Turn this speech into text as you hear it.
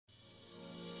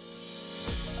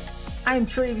I'm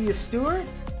Travius Stewart,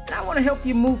 and I want to help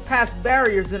you move past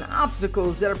barriers and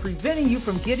obstacles that are preventing you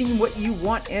from getting what you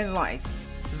want in life.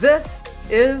 This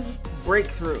is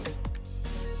Breakthrough.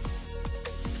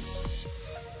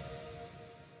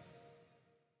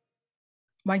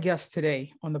 My guest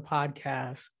today on the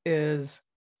podcast is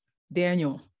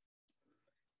Daniel.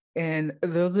 And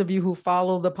those of you who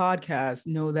follow the podcast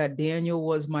know that Daniel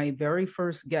was my very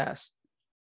first guest.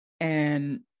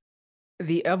 And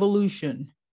the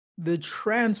evolution, the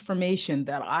transformation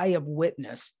that I have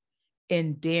witnessed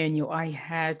in Daniel, I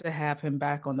had to have him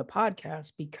back on the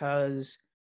podcast because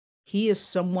he is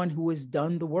someone who has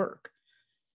done the work.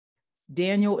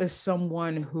 Daniel is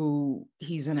someone who,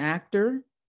 he's an actor.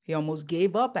 He almost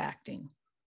gave up acting.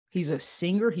 He's a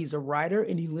singer, he's a writer,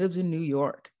 and he lives in New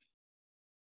York.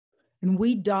 And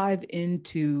we dive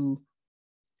into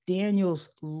Daniel's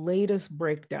latest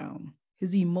breakdown,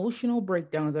 his emotional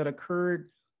breakdown that occurred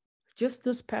just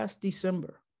this past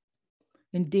December.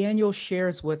 And Daniel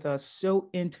shares with us so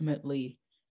intimately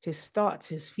his thoughts,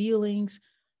 his feelings,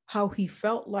 how he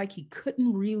felt like he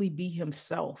couldn't really be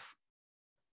himself,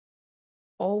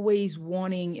 always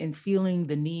wanting and feeling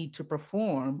the need to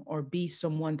perform or be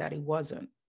someone that he wasn't.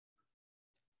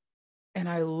 And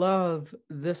I love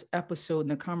this episode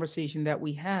and the conversation that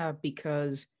we have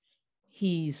because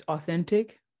he's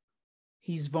authentic,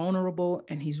 he's vulnerable,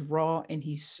 and he's raw, and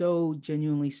he's so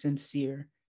genuinely sincere.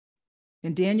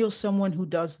 And Daniel's someone who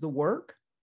does the work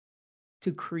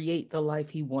to create the life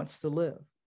he wants to live.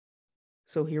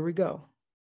 So here we go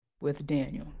with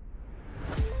Daniel.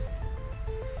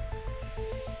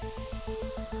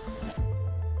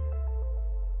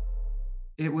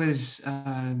 It was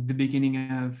the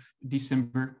beginning of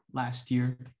December last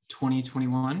year,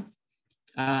 2021.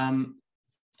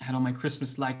 Had all my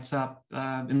Christmas lights up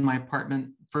in my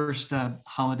apartment. First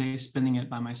holiday, spending it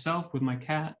by myself with my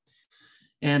cat.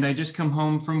 And I just come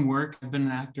home from work. I've been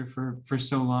an actor for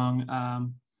so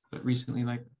long, but recently,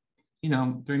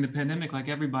 during the pandemic, like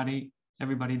everybody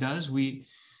does, we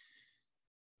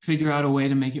figure out a way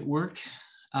to make it work.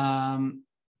 And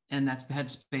that's the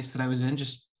headspace that I was in,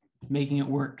 just making it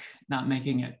work, not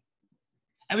making it.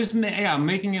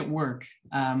 Making it work.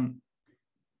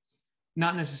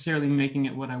 Not necessarily making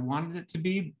it what I wanted it to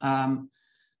be,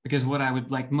 because what I would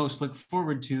most look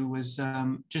forward to was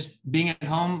just being at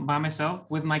home by myself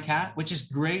with my cat, which is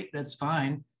great. That's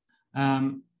fine.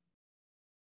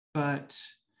 But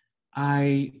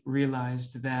I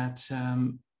realized that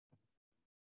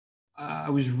I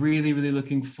was really, really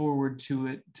looking forward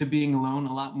to being alone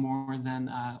a lot more than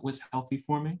was healthy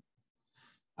for me.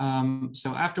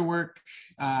 So after work,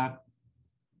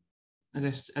 as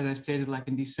I stated,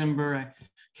 in December, I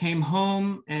came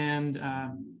home and I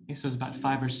guess it was about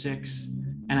 5 or 6,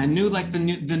 and I knew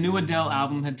the new Adele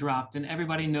album had dropped, and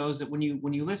everybody knows that when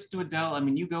you listen to Adele,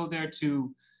 you go there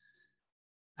to,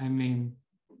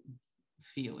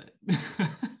 feel it.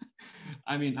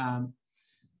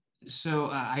 So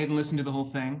I hadn't listened to the whole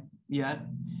thing yet.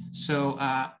 So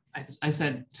I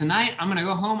said, tonight I'm gonna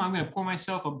go home, I'm gonna pour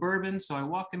myself a bourbon. So I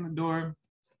walk in the door,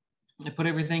 I put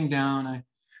everything down,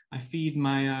 I feed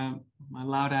my my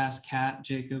loud ass cat,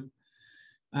 Jacob.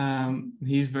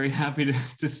 He's very happy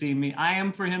to see me. I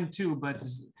am for him too, but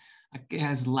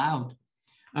as loud.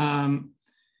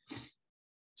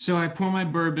 So I pour my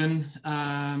bourbon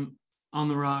on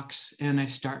the rocks, and I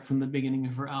start from the beginning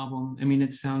of her album.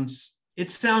 It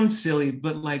sounds silly,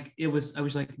 but I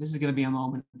was like, this is gonna be a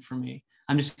moment for me.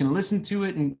 I'm just gonna listen to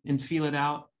it and feel it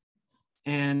out.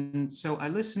 And so I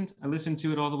listened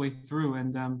to it all the way through,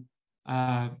 and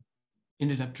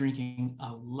ended up drinking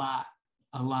a lot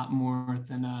more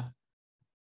than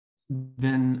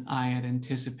I had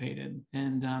anticipated,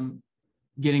 and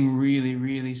getting really,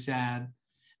 really sad.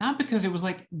 Not because it was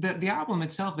the album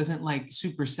itself isn't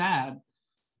super sad,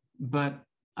 but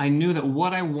I knew that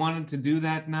what I wanted to do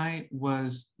that night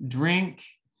was drink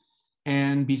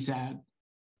and be sad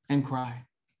and cry,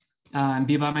 and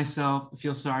be by myself,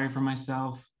 feel sorry for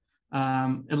myself,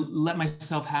 let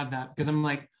myself have that, because I'm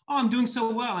like, oh, I'm doing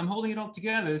so well, I'm holding it all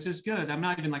together, this is good. I'm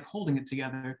not even holding it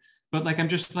together, but I'm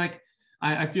just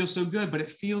I feel so good, but it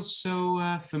feels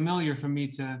so familiar for me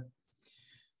to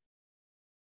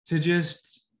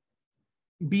just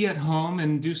be at home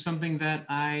and do something that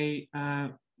I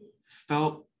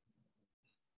felt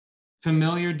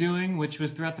familiar doing, which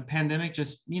was throughout the pandemic.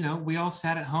 Just, we all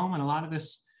sat at home, and a lot of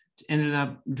us ended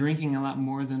up drinking a lot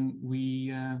more than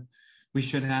we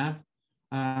should have.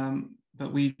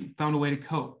 But we found a way to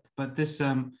cope. But this,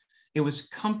 it was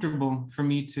comfortable for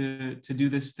me to do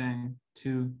this thing,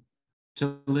 to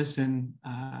listen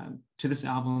to this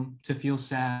album, to feel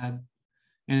sad,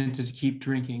 and to keep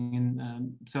drinking.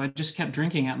 And so I just kept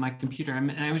drinking at my computer.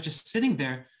 And I was just sitting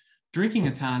there drinking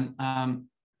a ton,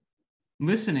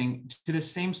 listening to the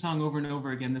same song over and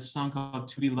over again, this song called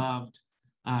To Be Loved,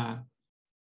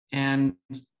 and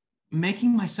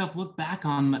making myself look back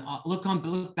on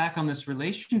this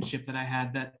relationship that I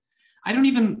had, that I don't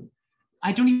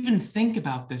even think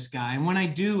about this guy. And when I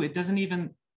do, it doesn't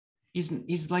even,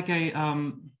 he's like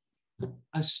a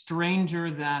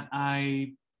stranger that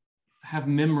I have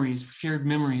shared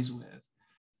memories with.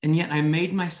 And yet I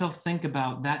made myself think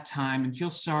about that time and feel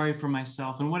sorry for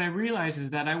myself. And what I realized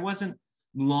is that I wasn't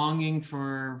longing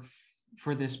for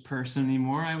this person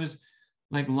anymore. I was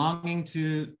like longing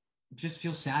to just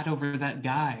feel sad over that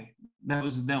guy. That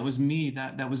was me,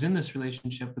 that was in this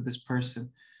relationship with this person.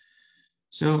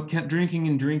 So kept drinking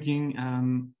and drinking.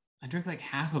 I drank like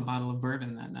half a bottle of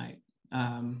bourbon that night.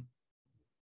 And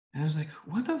I was like,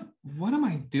 what am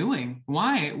I doing?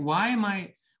 Why am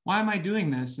I doing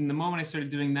this? And the moment I started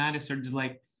doing that, I started to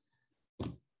like,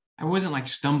 I wasn't like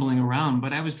stumbling around,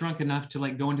 but I was drunk enough to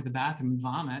like go into the bathroom and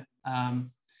vomit.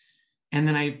 And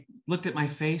then I looked at my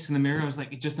face in the mirror. I was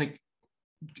like, just like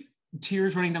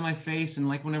tears running down my face. And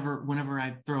like, whenever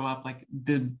I throw up, like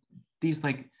these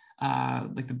like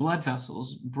the blood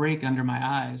vessels break under my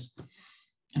eyes.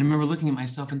 And I remember looking at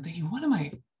myself and thinking, what am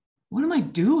I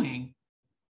doing?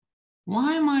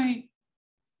 Why am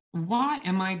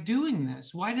I doing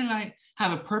this? Why did I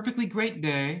have a perfectly great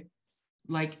day?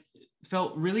 Like,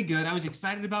 felt really good. I was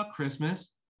excited about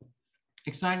Christmas,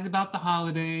 excited about the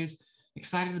holidays,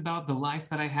 excited about the life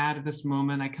that I had at this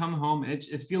moment. I come home, it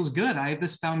feels good. I have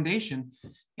this foundation.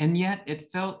 And yet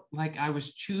it felt like I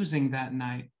was choosing that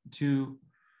night to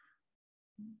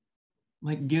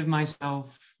like give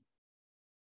myself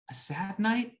a sad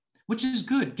night, which is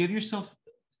good.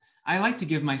 I like to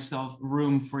give myself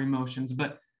room for emotions,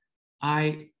 but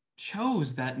I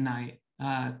chose that night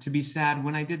to be sad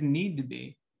when I didn't need to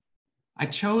be. I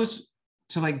chose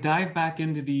to like dive back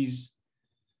into these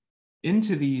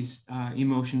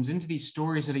emotions, into these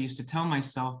stories that I used to tell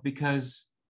myself, because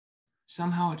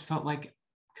somehow it felt like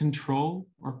control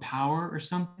or power or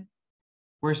something,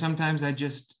 where sometimes I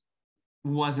just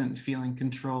wasn't feeling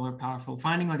control or powerful,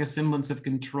 finding like a semblance of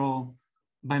control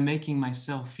by making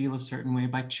myself feel a certain way,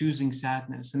 by choosing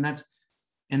sadness. And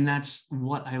that's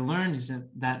what I learned, is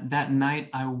that night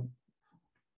I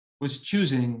was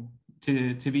choosing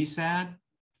to be sad.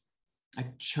 I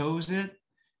chose it.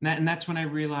 And that's when I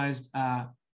realized,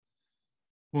 well,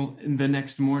 the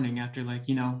next morning, after like,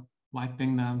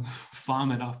 wiping the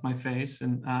vomit off my face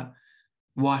and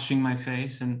washing my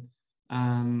face and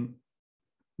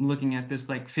looking at this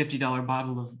like $50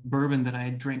 bottle of bourbon that I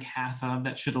had drank half of,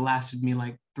 that should have lasted me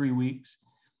like 3 weeks.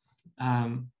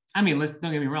 I mean, don't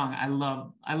get me wrong. I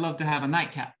love to have a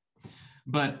nightcap,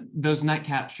 but those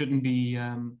nightcaps shouldn't be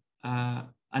a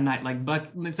night like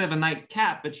instead of a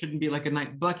nightcap, it shouldn't be like a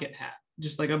night bucket hat,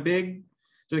 just like a big,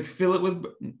 to like fill it with.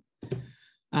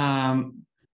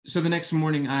 So the next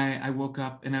morning I woke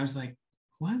up and I was like,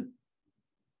 what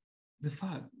the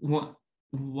fuck? What?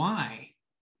 Why?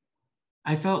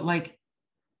 I felt like,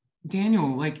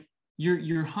 Daniel, like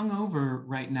you're hungover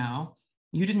right now.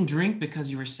 You didn't drink because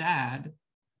you were sad.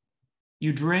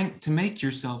 You drank to make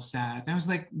yourself sad. And I was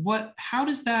like, what? How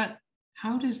does that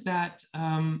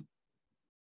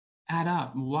add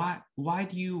up? Why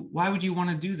would you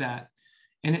want to do that?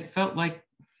 And it felt like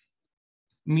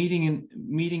meeting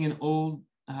an old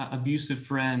abusive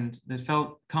friend that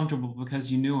felt comfortable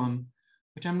because you knew him,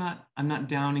 which I'm not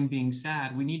downing being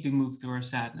sad. We need to move through our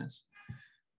sadness.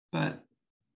 But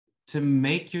to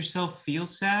make yourself feel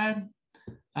sad,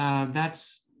 I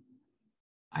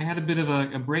had a bit of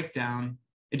a breakdown.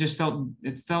 It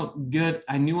felt good.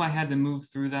 I knew I had to move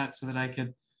through that so that I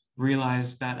could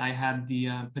realize that I had the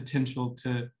potential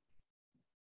to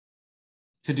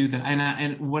do that.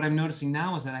 And what I'm noticing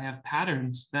now is that I have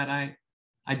patterns that I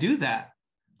do that.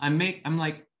 I'm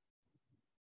like,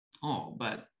 oh,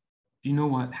 but you know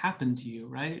what happened to you,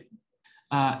 right?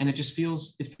 And it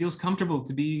feels comfortable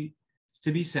to be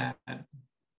sad.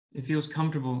 It feels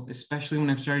comfortable, especially when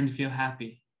I'm starting to feel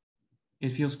happy. It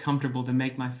feels comfortable to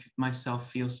make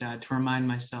myself feel sad, to remind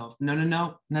myself,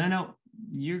 no,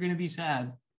 you're gonna be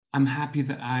sad. I'm happy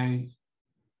that I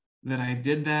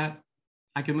did that.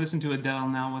 I can listen to Adele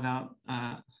now without.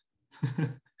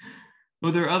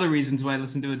 Well, there are other reasons why I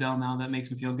listen to Adele now that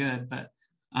makes me feel good, but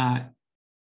I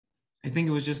think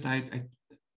it was just I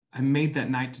made that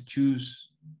night to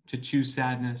choose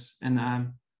sadness, and I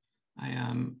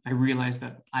realized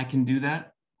that I can do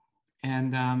that,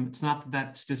 and it's not that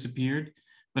that's disappeared,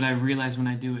 but I realize when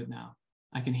I do it now,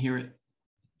 I can hear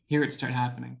it start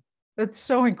happening. That's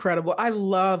so incredible. I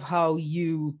love how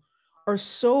you are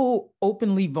so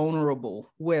openly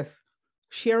vulnerable with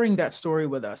sharing that story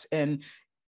with us. And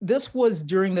this was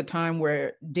during the time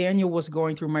where Daniel was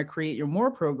going through my Create Your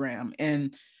More program,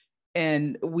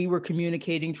 and we were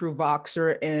communicating through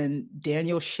Voxer, and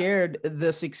Daniel shared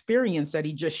this experience that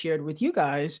he just shared with you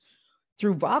guys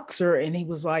through Voxer. And he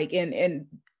was like, and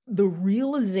the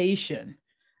realization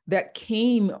that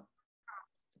came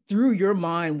through your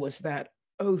mind was that,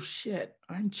 oh shit,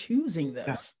 I'm choosing Yeah.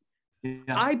 this. Yeah.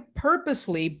 I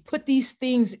purposely put these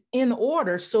things in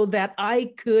order so that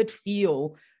I could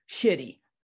feel shitty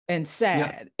and Yeah.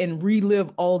 sad and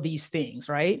relive all these things,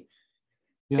 right?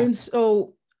 Yeah. And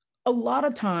so a lot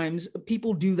of times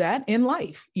people do that in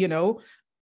life, you know.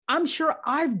 I'm sure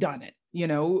I've done it,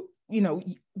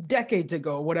 decades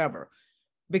ago, whatever,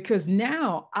 because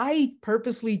now I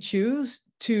purposely choose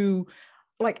to,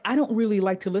 like, I don't really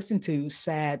like to listen to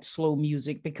sad, slow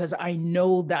music because I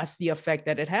know that's the effect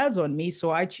that it has on me. So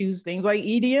I choose things like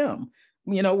EDM,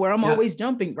 where I'm Yeah. always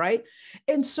jumping, right?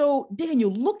 And so,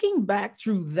 Daniel, looking back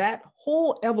through that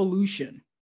whole evolution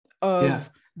Yeah.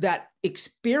 of that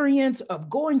experience of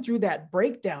going through that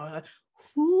breakdown,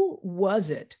 who was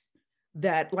it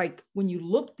that, like, when you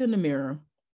looked in the mirror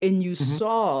and you Mhm.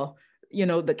 saw,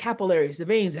 the capillaries, the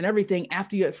veins, and everything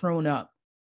after you had thrown up,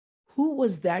 who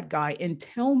was that guy? And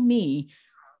tell me,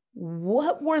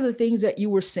 what were the things that you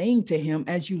were saying to him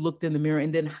as you looked in the mirror?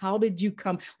 And then how did you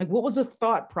come, like, what was the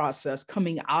thought process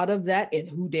coming out of that and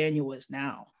who Daniel is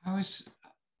now? I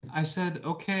said,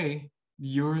 okay,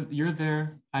 you're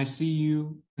there. I see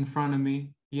you in front of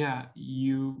me. Yeah,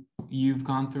 you've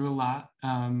gone through a lot.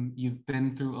 You've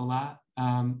been through a lot.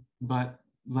 But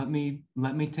let me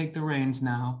take the reins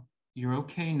now. You're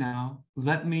okay now.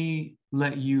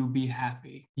 Let you be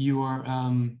happy. You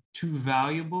are too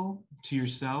valuable to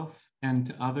yourself and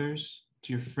to others,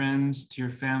 to your friends, to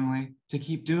your family, to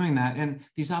keep doing that. And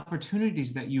these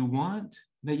opportunities that you want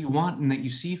and that you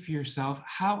see for yourself,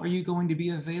 how are you going to be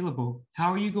available?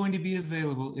 How are you going to be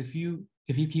available if you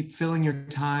keep filling your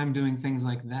time doing things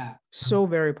like that? So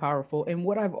very powerful. And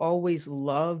what I've always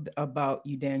loved about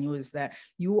you, Daniel, is that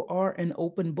you are an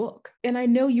open book. And I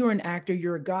know you're an actor,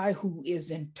 you're a guy who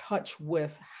is in touch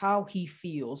with how he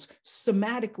feels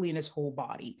somatically in his whole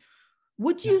body.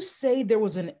 Would Yeah. you say there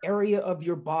was an area of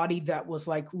your body that was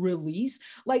like released?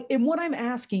 Like, and what I'm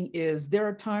asking is, there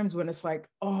are times when it's like,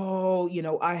 oh,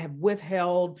 I have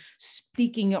withheld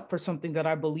speaking up for something that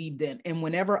I believed in. And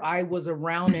whenever I was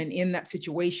around and in that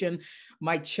situation,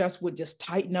 my chest would just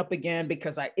tighten up again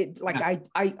because Yeah.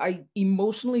 I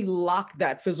emotionally locked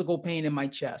that physical pain in my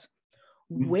chest.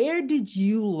 Mm. Where did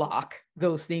you lock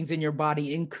those things in your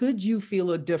body? And could you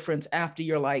feel a difference after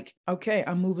you're like, okay,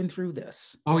 I'm moving through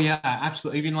this? Oh yeah,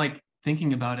 absolutely. Even like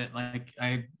thinking about it, like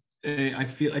I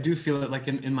do feel it like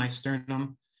in my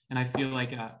sternum, and I feel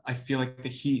like the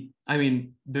heat. I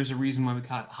mean, there's a reason why we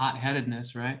call it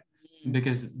hot-headedness, right?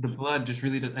 Because the blood just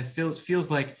really does. It feels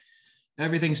like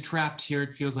everything's trapped here.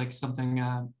 It feels like something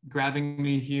grabbing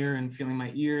me here and feeling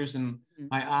my ears and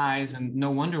my eyes. And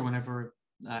no wonder whenever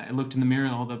I looked in the mirror,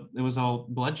 it was all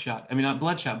bloodshot. I mean, not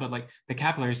bloodshot, but like the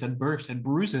capillaries had burst, had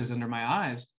bruises under my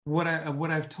eyes. What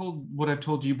I've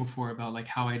told you before about like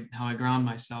how I ground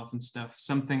myself and stuff.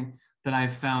 Something that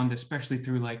I've found, especially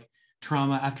through like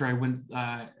trauma after I went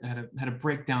had a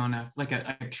breakdown, like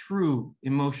a true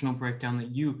emotional breakdown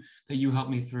that you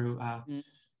helped me through.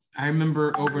 I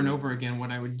remember over and over again, what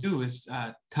I would do is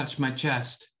touch my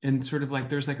chest and sort of like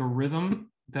there's like a rhythm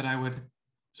that I would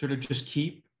sort of just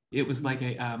keep. It was like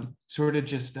a sort of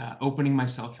just opening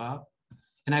myself up.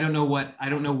 And I don't know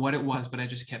what it was, but I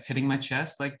just kept hitting my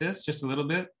chest like this, just a little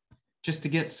bit, just to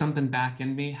get something back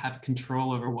in me, have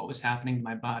control over what was happening to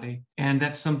my body. And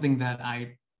that's something that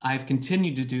I've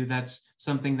continued to do. That's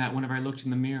something that whenever I looked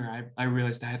in the mirror, I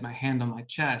realized I had my hand on my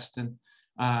chest. And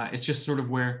it's just sort of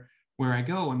where I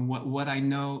go and what I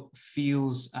know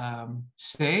feels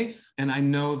safe. And I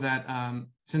know that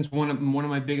since one of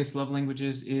my biggest love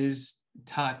languages is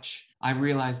touch, I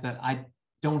realize that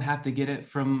don't have to get it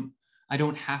from I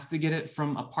don't have to get it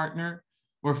from a partner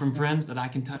or from friends. That I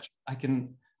can touch. I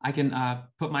can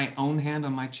put my own hand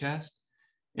on my chest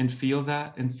and feel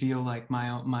that and feel like my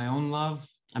own love.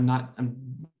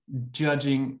 I'm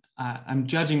judging. I'm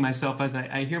judging myself as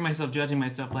I hear myself judging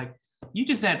myself like, you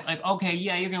just said like, okay,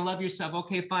 yeah, you're gonna love yourself.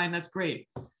 Okay, fine, that's great.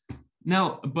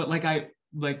 No, but like I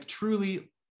like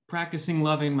truly practicing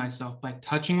loving myself by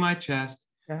touching my chest,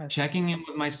 Yes. checking in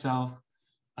with myself,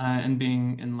 and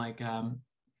being and like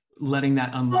letting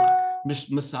that unlock,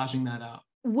 massaging that out.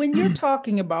 When you're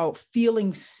talking about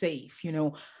feeling safe,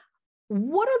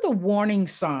 What are the warning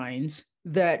signs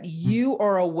that you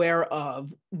are aware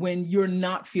of when you're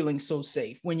not feeling so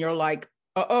safe? When you're like,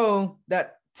 uh-oh,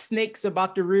 that snake's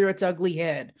about to rear its ugly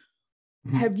head.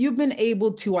 Mm-hmm. Have you been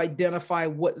able to identify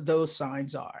what those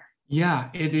signs are? Yeah,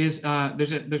 it is.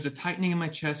 There's a tightening in my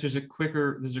chest. There's a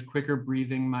quicker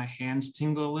breathing. My hands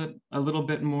tingle a little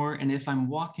bit more. And if I'm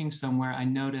walking somewhere, I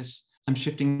notice I'm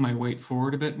shifting my weight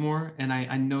forward a bit more. And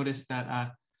I notice that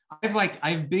I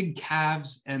have big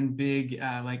calves and big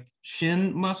like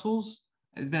shin muscles.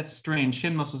 That's strange.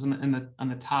 Shin muscles on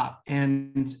the top.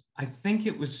 And I think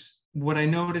it was what I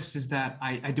noticed is that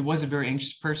I was a very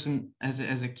anxious person as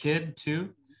a kid too.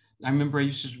 I remember I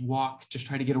used to just walk, just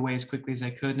try to get away as quickly as I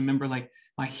could. And I remember like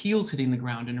my heels hitting the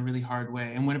ground in a really hard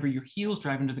way. And whenever your heels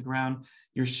drive into the ground,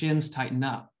 your shins tighten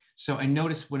up. So I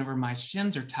noticed whenever my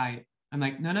shins are tight, I'm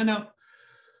like, no,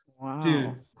 Wow.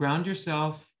 dude, ground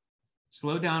yourself,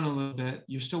 slow down a little bit.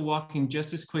 You're still walking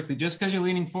just as quickly. Just because you're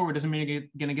leaning forward doesn't mean you're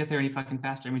going to get there any fucking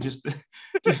faster. I mean,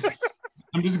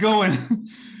 I'm just going.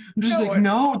 I'm just like,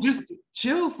 no, just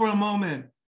chill for a moment.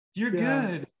 You're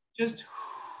good. Just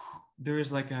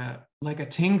there's like a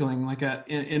tingling, like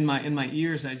in my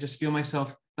ears. I just feel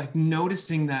myself like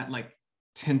noticing that like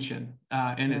tension,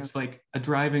 and it's like a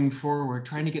driving forward,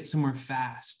 trying to get somewhere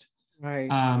fast. Right.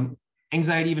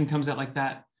 Anxiety even comes out like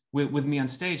that with me on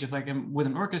stage. If like I'm with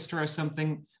an orchestra or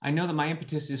something, I know that my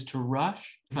impetus is to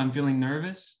rush if I'm feeling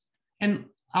nervous, and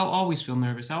I'll always feel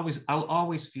nervous. I'll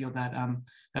always feel that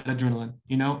that adrenaline,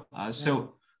 you know.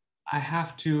 So I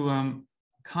have to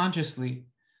consciously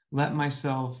let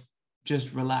myself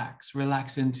just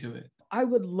relax into it. I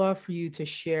would love for you to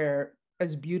share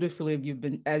as beautifully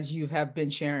as you have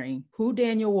been sharing who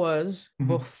Daniel was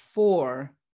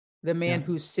before the man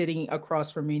who's sitting across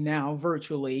from me now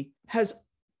virtually has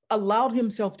allowed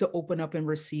himself to open up and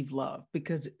receive love,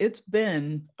 because it's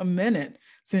been a minute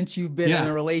since you've been in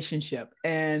a relationship.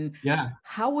 And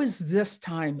how is this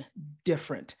time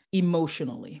different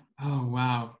emotionally? Oh,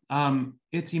 wow.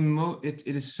 It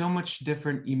is so much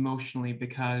different emotionally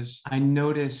because I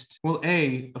noticed, well,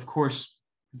 of course,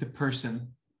 the person,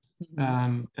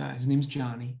 his name's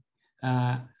Johnny.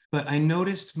 But I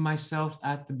noticed myself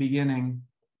at the beginning,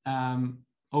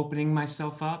 opening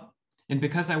myself up. And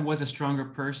because I was a stronger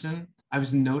person, I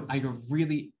was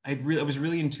really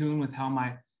in tune with how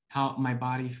my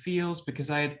body feels, because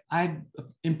I'd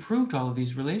improved all of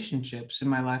these relationships in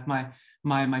my life,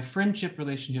 my friendship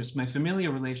relationships, my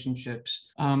familial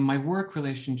relationships, my work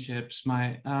relationships,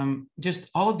 my just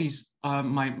all of these,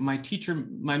 my teacher,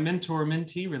 my mentor,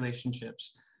 mentee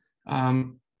relationships.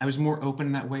 I was more open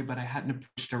in that way, but I hadn't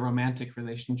approached a romantic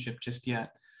relationship just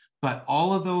yet. But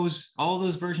all of those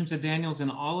versions of Daniel's and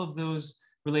all of those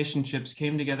relationships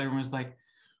came together and was like,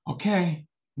 okay,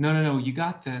 no, you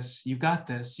got this.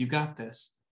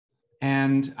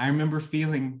 And I remember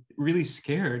feeling really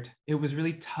scared. It was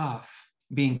really tough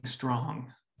being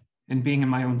strong and being in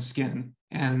my own skin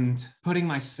and putting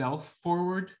myself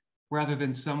forward rather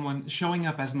than showing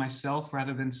up as myself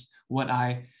rather than what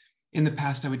in the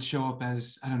past I would show up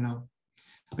as, I don't know,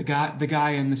 the guy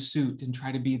in the suit and try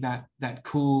to be the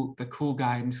cool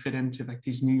guy and fit into like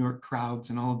these New York crowds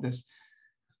and all of this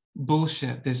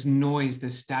bullshit, this noise,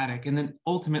 this static, and then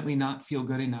ultimately not feel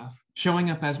good enough. Showing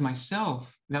up as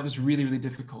myself, that was really, really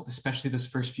difficult, especially this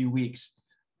first few weeks.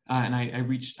 And I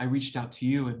reached out to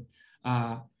you and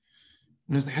I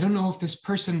was like, I don't know if this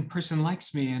person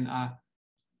likes me.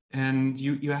 And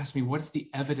you asked me, what's the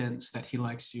evidence that he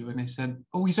likes you? And I said,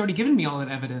 oh, he's already given me all that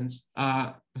evidence.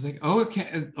 I was like, oh,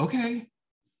 okay.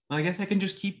 Well, I guess I can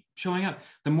just keep showing up.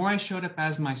 The more I showed up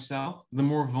as myself, the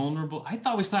more vulnerable. I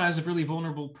always thought I was a really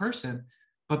vulnerable person,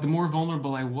 but the more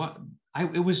vulnerable I was,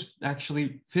 it was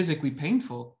actually physically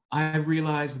painful. I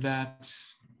realized that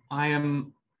I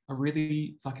am a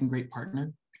really fucking great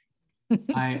partner.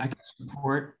 I can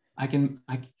support. I can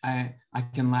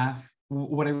laugh.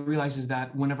 What I realize is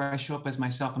that whenever I show up as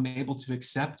myself, I'm able to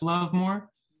accept love more.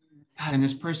 God, and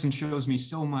this person shows me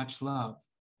so much love.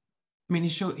 I mean, he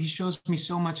shows me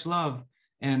so much love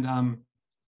and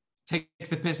takes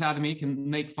the piss out of me, can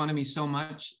make fun of me so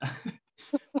much.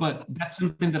 But that's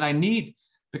something that I need,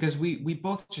 because we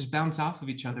both just bounce off of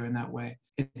each other in that way.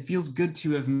 It feels good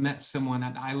to have met someone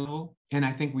at eye level. And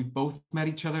I think we've both met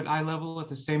each other at eye level at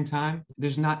the same time.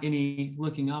 There's not any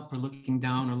looking up or looking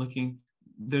down or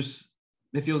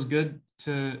it feels good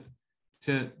to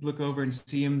look over and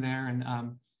see him there. And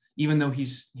even though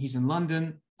he's in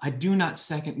London, I do not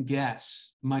second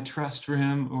guess my trust for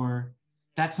him, or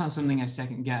that's not something I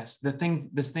second guess. The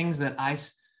things that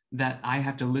I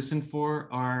have to listen for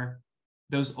are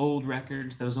those old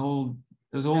records, those old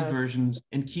versions,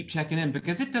 and keep checking in,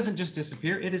 because it doesn't just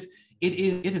disappear. it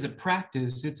is a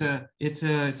practice. It's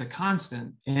a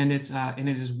constant, and it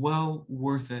is well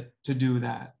worth it to do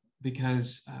that,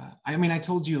 because I mean, I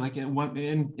told you, like,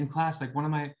 in class, like, one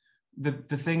of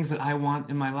the things that I want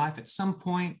in my life at some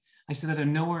point, I said that I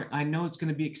know it's going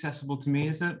to be accessible to me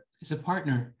is a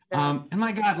partner. Yeah. And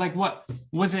my God, like, what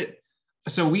was it?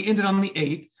 So we ended on the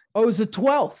 8th. Oh, it was the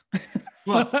 12th.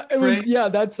 Well, It was, yeah,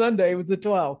 that Sunday. It was the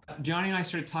 12th. Johnny and I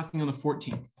started talking on the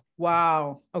 14th.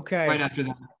 Wow. Okay. Right after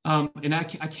that. And I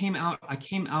came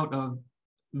out of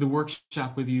the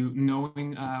workshop with you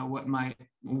knowing what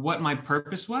my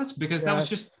purpose was, because that was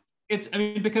just, I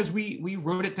mean, because we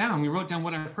wrote it down. We wrote down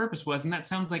what our purpose was. And that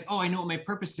sounds like, oh, I know what my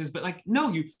purpose is. But like,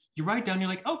 no, you write down, you're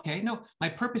like, okay, no, my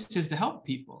purpose is to help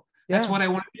people. That's what I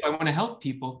want to do. I want to help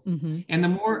people. Mm-hmm. And the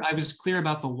more I was clear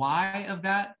about the why of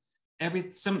that,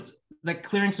 like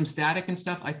clearing some static and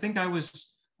stuff, I think I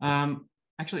was,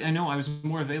 actually, I know I was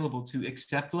more available to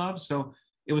accept love. So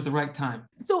it was the right time.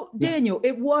 So Daniel,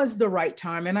 it was the right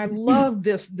time. And I love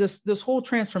this whole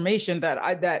transformation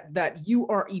that you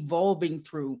are evolving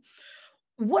through.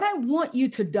 What I want you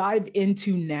to dive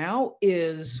into now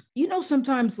is,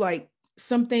 sometimes like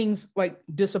some things like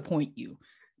disappoint you.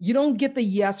 You don't get the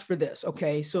yes for this.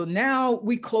 Okay. So now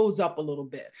we close up a little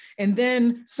bit, and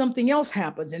then something else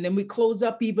happens, and then we close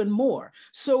up even more.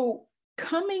 So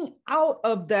coming out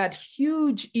of that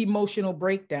huge emotional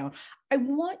breakdown, I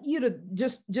want you to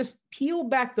just peel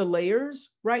back the layers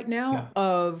right now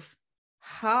of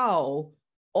how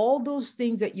all those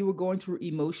things that you were going through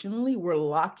emotionally were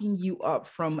locking you up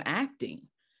from acting,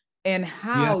 and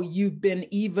how you've been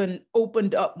even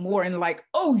opened up more and like,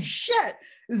 oh shit,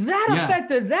 that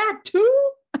affected that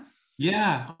too?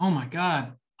 Yeah. Oh my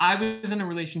God. I was in a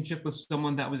relationship with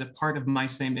someone that was a part of my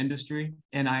same industry.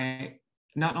 And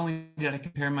not only did I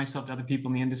compare myself to other people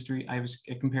in the industry, I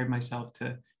compared myself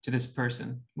to this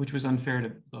person, which was unfair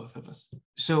to both of us.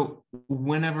 So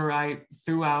whenever I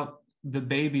threw out the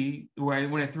baby,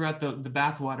 when I threw out the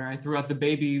bathwater, I threw out the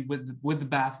baby with the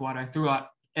bathwater. I threw out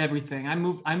everything. I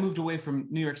moved away from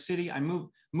New York City. I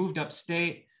moved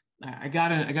upstate. I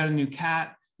got a new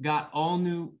cat, got all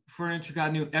new furniture,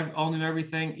 all new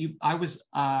everything. I was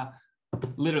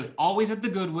literally always at the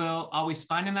Goodwill, always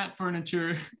finding that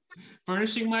furniture,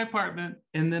 furnishing my apartment.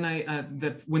 And then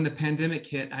when the pandemic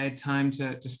hit, I had time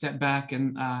to step back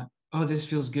and oh, this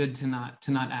feels good to not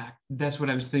act. That's what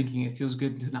I was thinking. It feels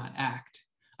good to not act.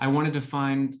 I wanted to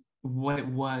find what it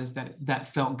was that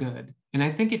felt good. And I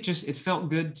think it felt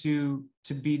good to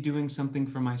be doing something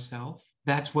for myself.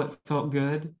 That's what felt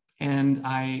good. And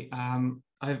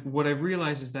what I've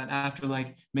realized is that after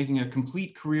like making a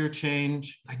complete career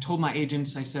change, I told my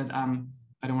agents, I said, I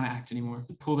don't want to act anymore.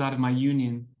 Pulled out of my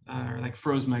union, or like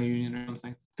froze my union or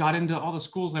something. Got into all the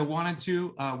schools I wanted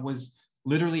to, was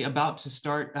literally about to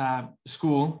start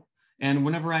school. And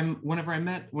when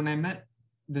I met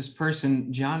this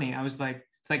person, Johnny, I was like,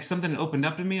 it's like something opened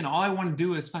up to me, and all I want to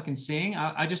do is fucking sing.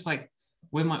 I just like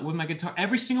with my guitar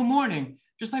every single morning,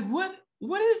 just like, what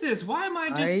is this? Why am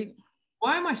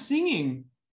I singing?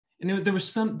 And there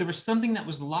was something that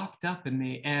was locked up in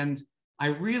me, and I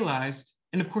realized.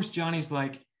 And of course, Johnny's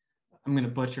like, I'm gonna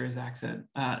butcher his accent.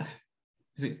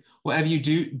 Whatever you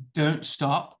do, don't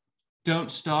stop,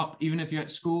 even if you're at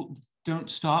school, don't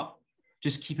stop,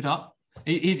 just keep it up.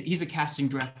 He's a casting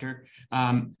director,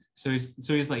 so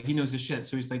he's like, he knows his shit.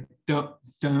 So he's like, don't.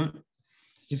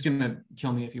 He's gonna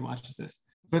kill me if he watches this.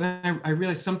 But then I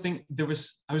realized something. I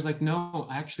was like, no,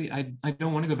 actually, I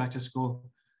don't want to go back to school.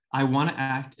 I want to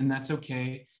act, and that's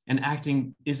okay. And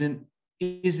acting isn't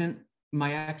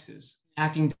my ex's.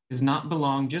 Acting does not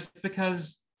belong just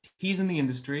because he's in the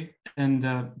industry and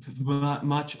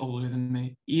much older than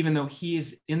me. Even though he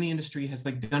is in the industry, has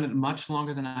like done it much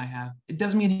longer than I have, it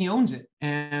doesn't mean he owns it.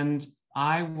 And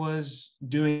I was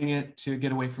doing it to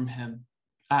get away from him.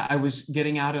 I was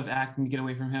getting out of acting to get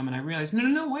away from him, and I realized,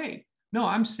 no, wait, no,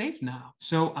 I'm safe now.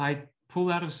 So I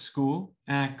pulled out of school,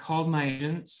 and I called my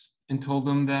agents and told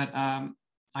them that I'm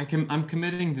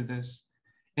committing to this.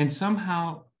 And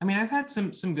somehow, I mean, I've had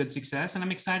some good success, and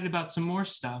I'm excited about some more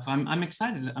stuff. I'm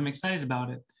excited about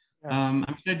it. I'm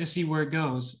excited to see where it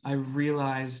goes. I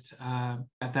realized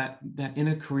that in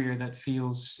a career that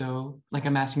feels so like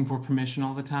I'm asking for permission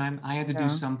all the time, I had to do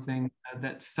something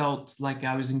that felt like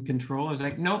I was in control. I was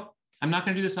like, nope, I'm not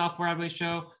going to do this off-Broadway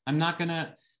show. I'm not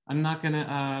gonna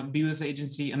be with this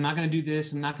agency. I'm not gonna do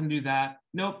this. I'm not gonna do that.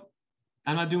 Nope,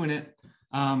 I'm not doing it.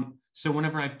 So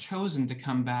whenever I've chosen to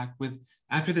come back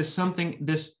after this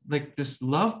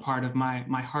love part of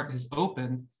my heart has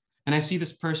opened, And I see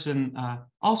this person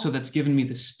also that's given me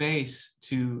the space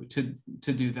to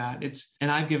do that.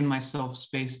 And I've given myself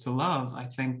space to love. I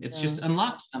think it's just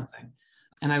unlocked something.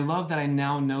 And I love that I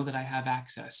now know that I have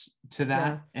access to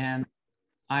that, and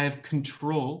I have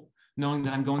control, knowing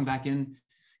that I'm going back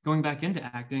into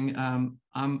acting. I'm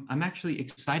actually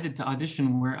excited to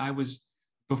audition where I was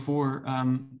before.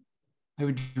 I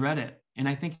would dread it, and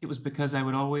I think it was because I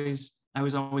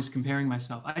was always comparing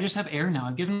myself. I just have air now.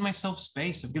 I've given myself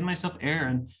space. I've given myself air,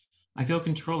 and I feel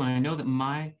control. And I know that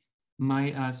my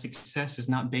success is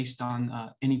not based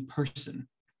on any person.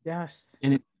 Yes.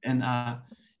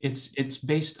 It's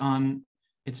based on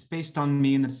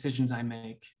me and the decisions I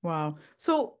make. Wow.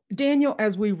 So Daniel,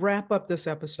 as we wrap up this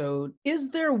episode, is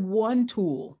there one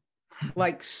tool,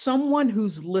 like someone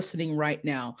who's listening right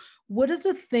now, what is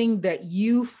the thing that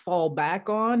you fall back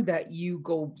on, that you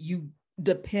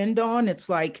depend on? It's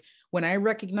like, when I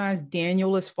recognize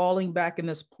Daniel is falling back in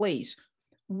this place,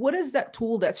 what is that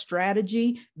tool, that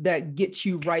strategy that gets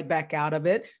you right back out of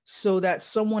it, so that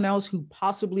someone else who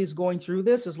possibly is going through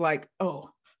this is like, oh,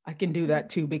 I can do that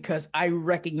too, because I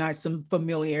recognize some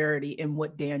familiarity in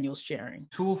what Daniel's sharing?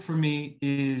 Tool for me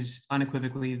is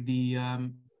unequivocally the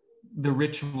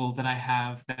ritual that I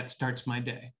have that starts my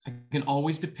day. I can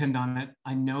always depend on it.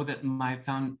 I know that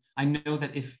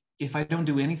if I don't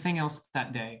do anything else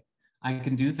that day, I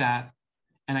can do that.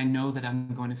 And I know that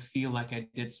I'm going to feel like I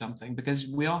did something, because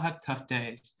we all have tough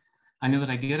days. I know that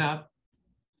I get up,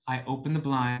 I open the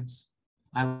blinds,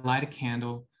 I light a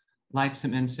candle, light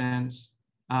some incense.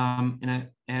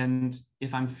 And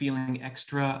if I'm feeling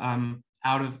extra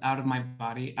out of my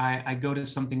body, I go to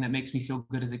something that makes me feel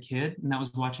good as a kid, and that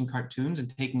was watching cartoons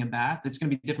and taking a bath. It's going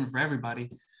to be different for everybody,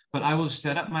 but I will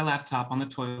set up my laptop on the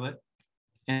toilet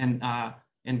and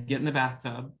get in the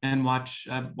bathtub and watch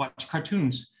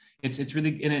cartoons. It's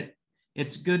really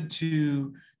it's good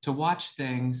to watch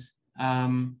things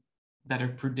that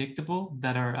are predictable,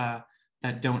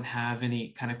 that don't have any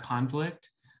kind of conflict,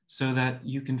 so that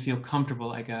you can feel comfortable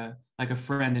like a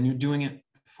friend, and you're doing it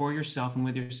for yourself and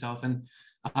with yourself. And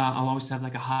I'll always have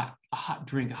like a hot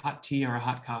drink, a hot tea or a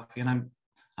hot coffee, and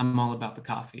I'm all about the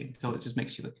coffee until it just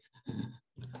makes you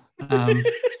like.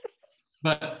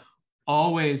 But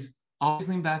always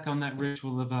lean back on that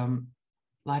ritual of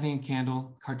lighting a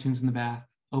candle, cartoons in the bath,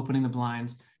 opening the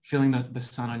blinds, feeling the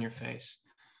sun on your face.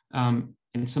 And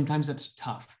sometimes that's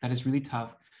tough. That is really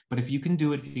tough. But if you can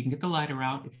do it, if you can get the lighter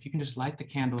out, if you can just light the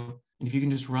candle, and if you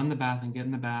can just run the bath and get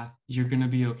in the bath, you're going to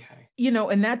be okay.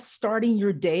 And that's starting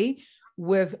your day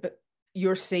with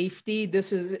your safety.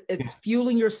 It's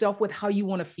fueling yourself with how you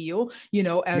want to feel,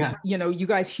 you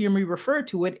guys hear me refer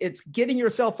to it. It's getting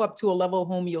yourself up to a level of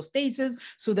homeostasis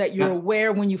so that you're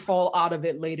aware when you fall out of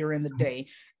it later in the day.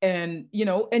 And,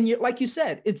 like you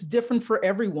said, it's different for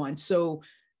everyone. So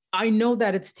I know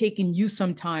that it's taken you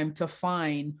some time to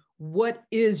find what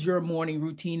is your morning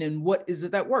routine and what is it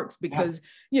that works, because,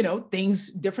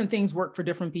 different things work for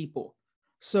different people.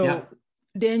 So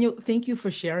Daniel, thank you for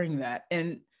sharing that.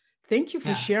 And thank you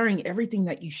for sharing everything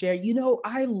that you share.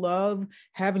 I love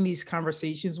having these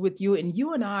conversations with you, and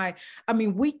you and I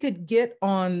mean, we could get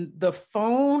on the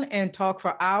phone and talk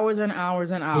for hours and hours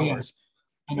and hours,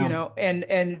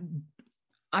 and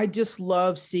I just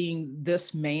love seeing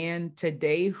this man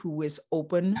today who is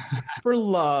open for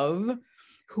love,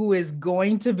 who is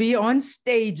going to be on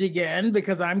stage again,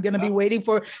 because I'm going to be waiting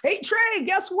for, hey, Trey,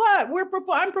 guess what?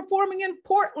 I'm performing in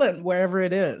Portland, wherever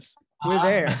it is. We're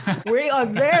there. We are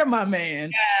there, my man.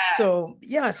 Yeah. So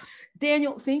yes,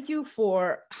 Daniel, thank you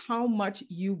for how much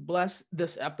you bless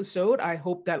this episode. I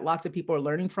hope that lots of people are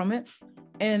learning from it.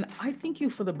 And I thank you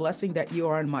for the blessing that you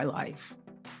are in my life.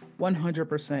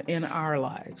 100% in our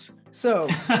lives. So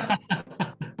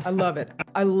I love it.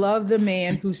 I love the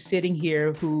man who's sitting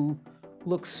here who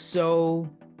looks so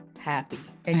happy,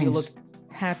 and Thanks. You look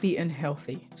happy and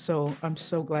healthy. So I'm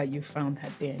so glad you found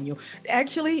that, Daniel.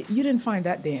 Actually, you didn't find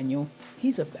that Daniel.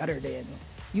 He's a better Daniel.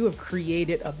 You have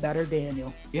created a better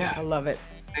Daniel. Yeah. I love it.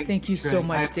 Thank you so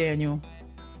much, Daniel.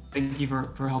 Thank you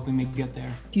for helping me get there.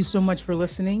 Thank you so much for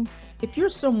listening. If you're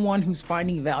someone who's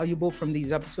finding valuable from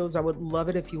these episodes, I would love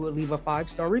it if you would leave a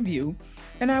 5-star review.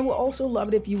 And I would also love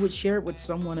it if you would share it with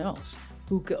someone else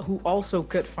who also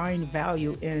could find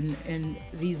value in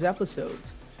these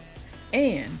episodes.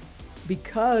 And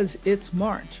because it's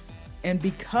March, and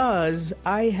because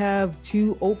I have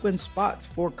 2 open spots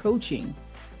for coaching,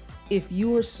 if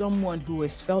you are someone who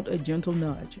has felt a gentle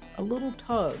nudge, a little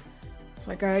tug, it's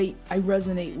like I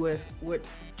resonate with what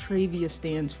Travia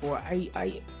stands for.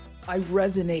 I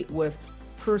resonate with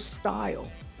her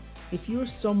style. If you're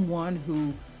someone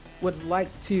who would like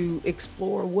to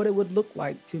explore what it would look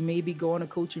like to maybe go on a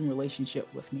coaching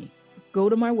relationship with me, go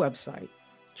to my website,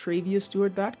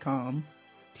 traviasteward.com,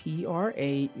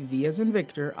 TRAV as in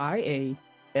Victor,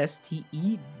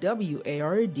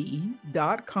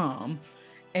 IASTEWARD.com,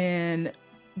 and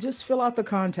just fill out the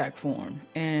contact form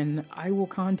and I will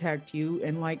contact you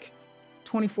in like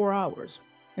 24 hours.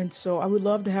 And so I would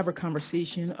love to have a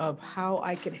conversation of how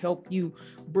I could help you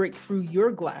break through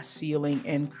your glass ceiling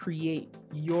and create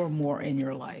your more in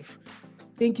your life.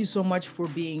 Thank you so much for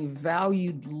being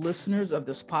valued listeners of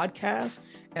this podcast.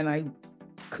 And I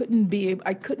couldn't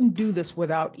do this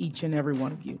without each and every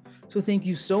one of you. So thank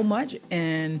you so much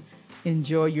and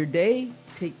enjoy your day.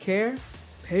 Take care.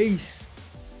 Peace.